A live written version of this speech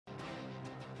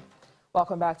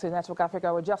Welcome back to Network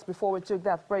Africa. Well, just before we took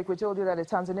that break, we told you that the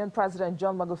Tanzanian President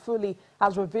John Magufuli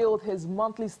has revealed his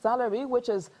monthly salary, which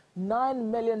is 9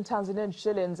 million Tanzanian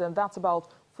shillings, and that's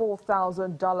about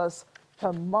 $4,000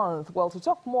 per month. Well, to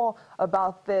talk more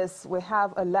about this, we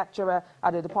have a lecturer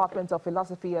at the Department of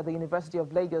Philosophy at the University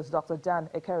of Lagos, Dr. Dan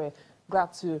Ekere.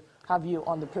 Glad to have you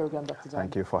on the program, Dr. Dan.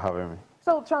 Thank you for having me.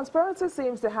 So transparency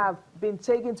seems to have been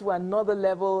taken to another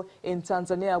level in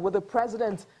Tanzania, with the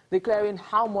president declaring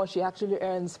how much he actually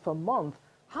earns per month.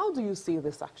 How do you see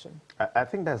this action? I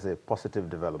think that's a positive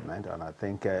development, and I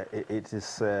think it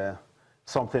is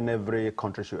something every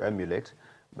country should emulate.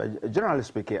 But generally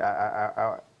speaking,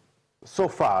 so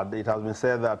far it has been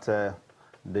said that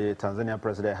the Tanzanian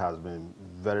president has been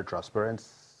very transparent,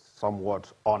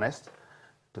 somewhat honest,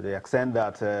 to the extent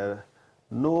that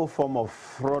no form of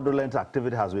fraudulent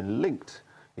activity has been linked,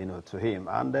 to him.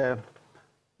 And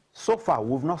so far,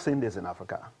 we've not seen this in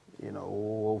Africa. We've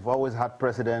always had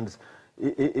presidents,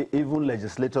 even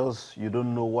legislators, you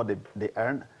don't know what they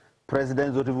earn.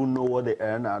 Presidents don't even know what they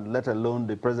earn, and let alone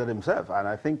the president himself. And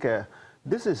I think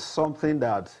this is something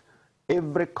that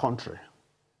every country,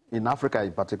 in Africa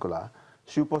in particular,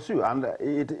 should pursue. And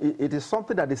it is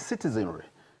something that the citizenry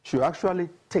should actually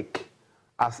take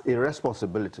as a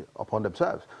responsibility upon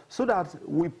themselves, so that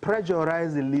we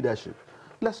pressurize the leadership.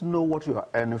 Let's know what you are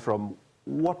earning from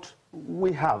what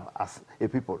we have as a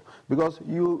people, because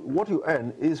what you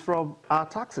earn is from our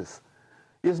taxes.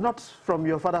 It's not from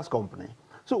your father's company.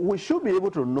 So we should be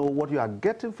able to know what you are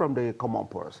getting from the common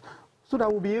purse, so that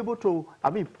we'll be able to,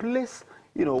 place,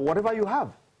 whatever you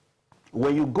have.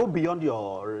 When you go beyond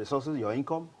your resources, your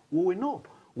income, we will know.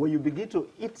 When you begin to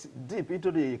eat deep into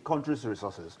the country's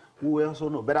resources, we will also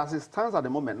know. But as it stands at the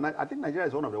moment, I think Nigeria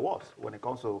is one of the worst when it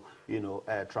comes to,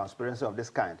 transparency of this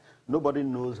kind. Nobody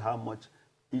knows how much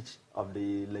each of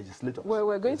the legislators. Well,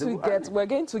 we're going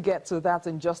to get to that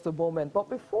in just a moment. But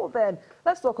before then,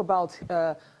 let's talk about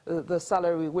the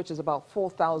salary, which is about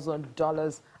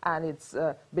 $4,000, and it's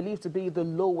believed to be the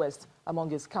lowest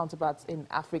among its counterparts in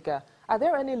Africa. Are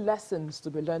there any lessons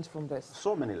to be learned from this?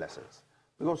 So many lessons.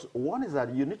 Because one is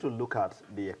that you need to look at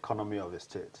the economy of a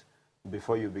state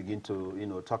before you begin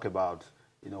to, talk about,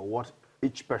 what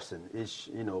each person, each,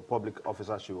 public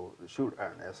officer should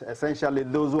earn. Essentially,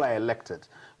 those who are elected.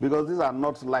 Because these are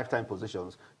not lifetime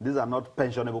positions. These are not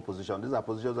pensionable positions. These are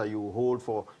positions that you hold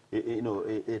for,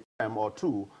 a term or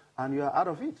two, and you are out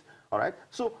of it. All right?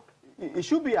 So it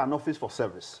should be an office for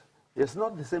service. It's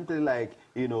not the same thing like,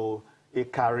 a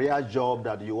career job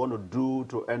that you want to do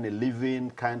to earn a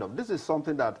living, kind of. This is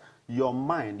something that your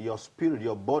mind, your spirit,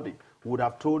 your body would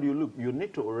have told you, look, you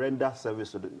need to render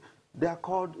service to them. They are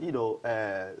called,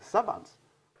 servants.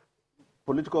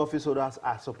 Political office holders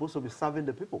are supposed to be serving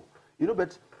the people.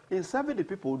 But in serving the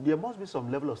people, there must be some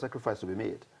level of sacrifice to be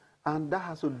made. And that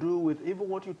has to do with even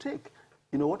what you take,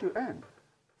 what you earn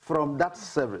from that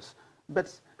service.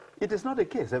 But it is not the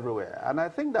case everywhere. And I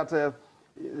think that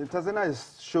Tanzania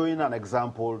is showing an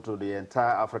example to the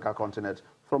entire Africa continent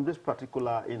from this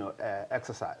particular,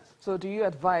 exercise. So do you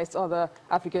advise other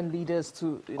African leaders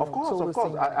to, Of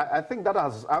course. I think that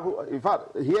has, in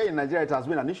fact, here in Nigeria, it has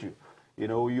been an issue.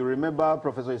 You remember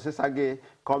Professor Isesage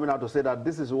coming out to say that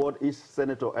this is what each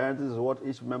senator earns, this is what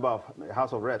each member of the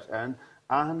House of Reps earns,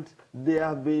 and there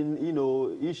have been,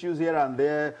 issues here and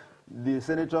there. The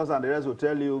senators and the rest will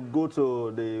tell you, go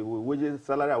to the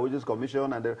Salary and Wages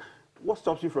Commission, and what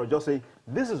stops you from just saying,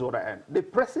 this is what I earn? The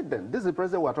president, this is the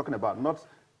president we're talking about, not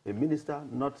a minister,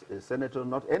 not a senator,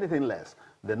 not anything less.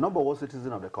 The number one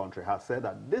citizen of the country has said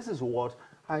that this is what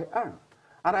I earn.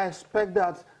 And I expect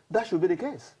that that should be the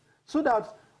case. So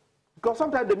that, because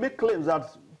sometimes they make claims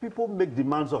that people make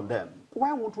demands on them.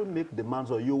 Why won't we make demands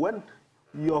on you when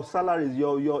your salaries,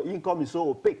 your income is so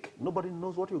opaque? Nobody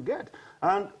knows what you get.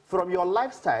 And from your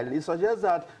lifestyle, it suggests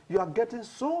that you are getting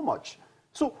so much.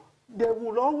 So there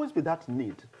will always be that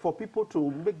need for people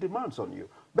to make demands on you.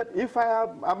 But if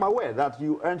I'm aware that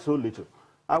you earn so little,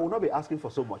 I will not be asking for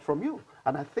so much from you.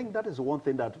 And I think that is one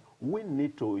thing that we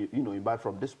need to, imbibe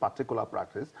from this particular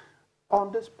practice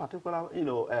on this particular,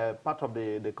 part of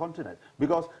the continent.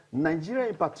 Because Nigeria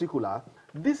in particular,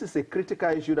 this is a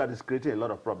critical issue that is creating a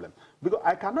lot of problems. Because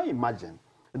I cannot imagine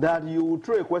that you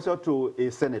throw a question to a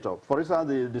senator, for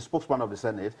instance, the spokesman of the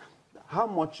Senate. How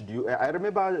much do you, I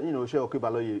remember, Sheikh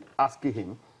Okibaloyi asking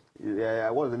him,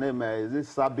 what's the name, is this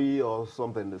Sabi or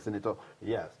something, the senator?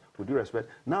 Yes, with due respect.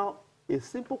 Now, a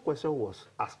simple question was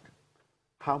asked,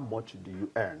 how much do you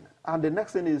earn? And the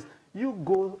next thing is, you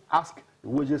go ask the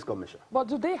Wages Commission. But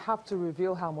do they have to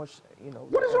reveal how much,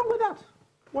 What is wrong with that?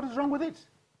 What is wrong with it?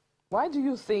 Why do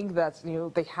you think that,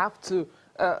 they have to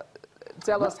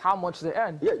tell us how much they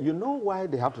earn. Yeah, you know why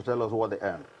they have to tell us what they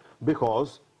earn?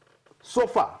 Because so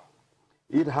far,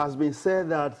 it has been said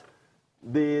that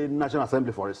the National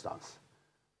Assembly, for instance,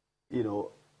 you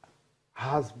know,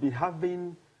 has been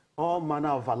having all manner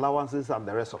of allowances and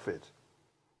the rest of it.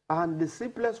 And the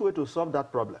simplest way to solve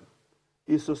that problem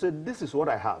is to say, this is what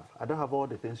I have. I don't have all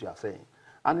the things you are saying.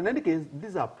 And in any case,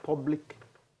 these are public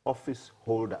office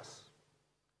holders,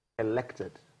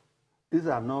 elected. These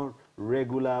are not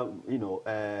regular, you know,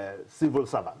 civil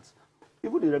servants.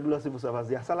 Even the regular civil servants,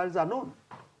 their salaries are known.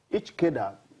 Each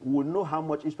cadre will know how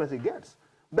much each person gets.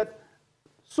 But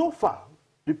so far,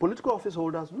 the political office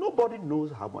holders, nobody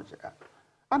knows how much they earn.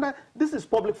 And this is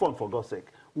public fund, for God's sake.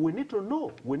 We need to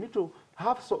know. We need to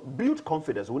build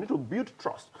confidence. We need to build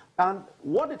trust. And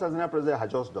what the Tanzanian president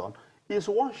has just done is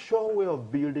one sure way of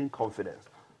building confidence.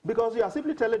 Because you are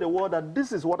simply telling the world that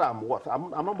this is what I'm worth.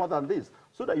 I'm not more than this.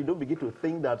 So that you don't begin to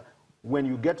think that when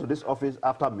you get to this office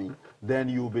after me, then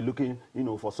you'll be looking, you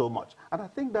know, for so much. And I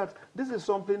think that this is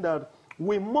something that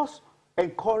we must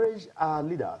encourage our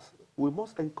leaders. We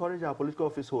must encourage our political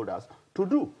office holders to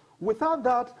do. Without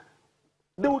that,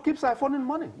 they will keep siphoning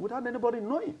money without anybody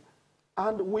knowing.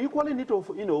 And we equally need to,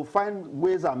 you know, find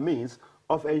ways and means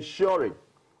of ensuring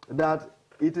that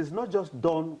it is not just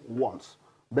done once,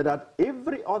 but that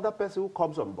every other person who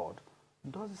comes on board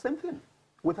does the same thing.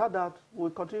 Without that, we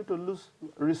continue to lose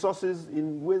resources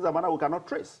in ways and manner we cannot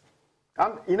trace.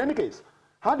 And in any case,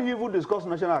 how do you even discuss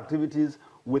national activities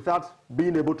without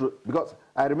being able to, because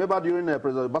I remember during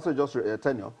President Obasanjo's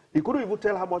tenure, he couldn't even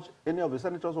tell how much any of the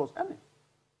senators was earning.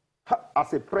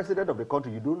 As a president of the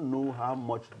country, you don't know how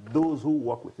much those who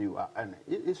work with you are earning.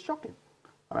 It's shocking.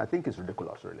 And I think it's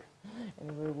ridiculous, really.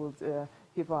 Anyway, we'll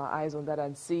keep our eyes on that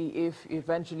and see if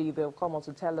eventually they'll come on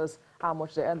to tell us how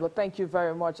much they earn. But thank you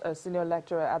very much, Senior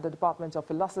Lecturer at the Department of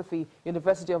Philosophy,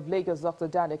 University of Lagos, Dr.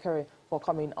 Dan Ekere, for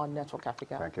coming on Network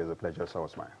Africa. Thank you. It's a pleasure. So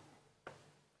was mine.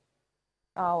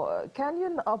 Now,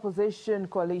 Kenyan opposition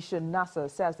coalition NASA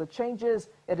says the changes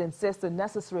it insists are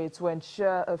necessary to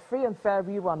ensure a free and fair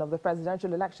rerun of the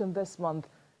presidential election this month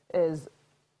is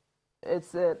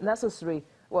necessary.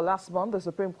 Well, last month, the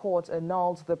Supreme Court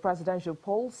annulled the presidential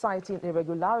poll, citing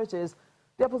irregularities.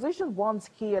 The opposition wants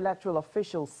key electoral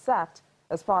officials sacked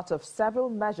as part of several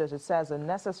measures it says are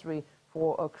necessary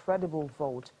for a credible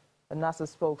vote. A NASA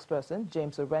spokesperson,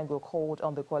 James Orengo, called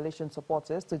on the coalition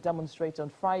supporters to demonstrate on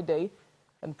Friday,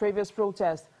 and previous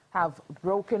protests have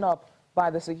broken up by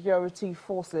the security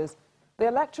forces. The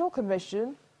Electoral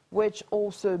Commission, which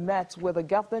also met with the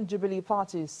governing Jubilee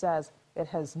Party, says it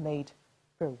has made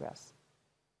progress.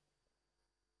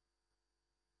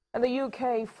 And the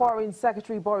UK Foreign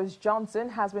Secretary Boris Johnson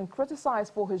has been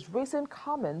criticised for his recent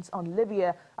comments on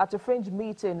Libya at a fringe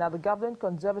meeting at the governing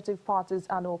Conservative Party's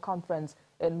annual conference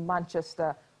in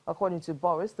Manchester. According to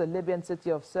Boris, the Libyan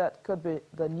city of Sirte could be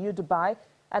the new Dubai,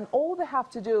 and all they have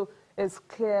to do is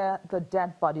clear the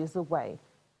dead bodies away.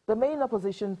 The main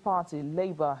opposition party,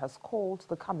 Labour, has called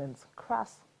the comments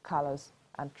crass, callous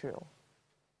and cruel.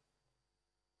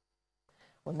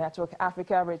 Well, Network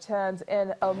Africa returns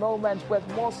in a moment with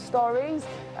more stories.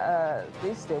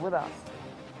 Please stay with us.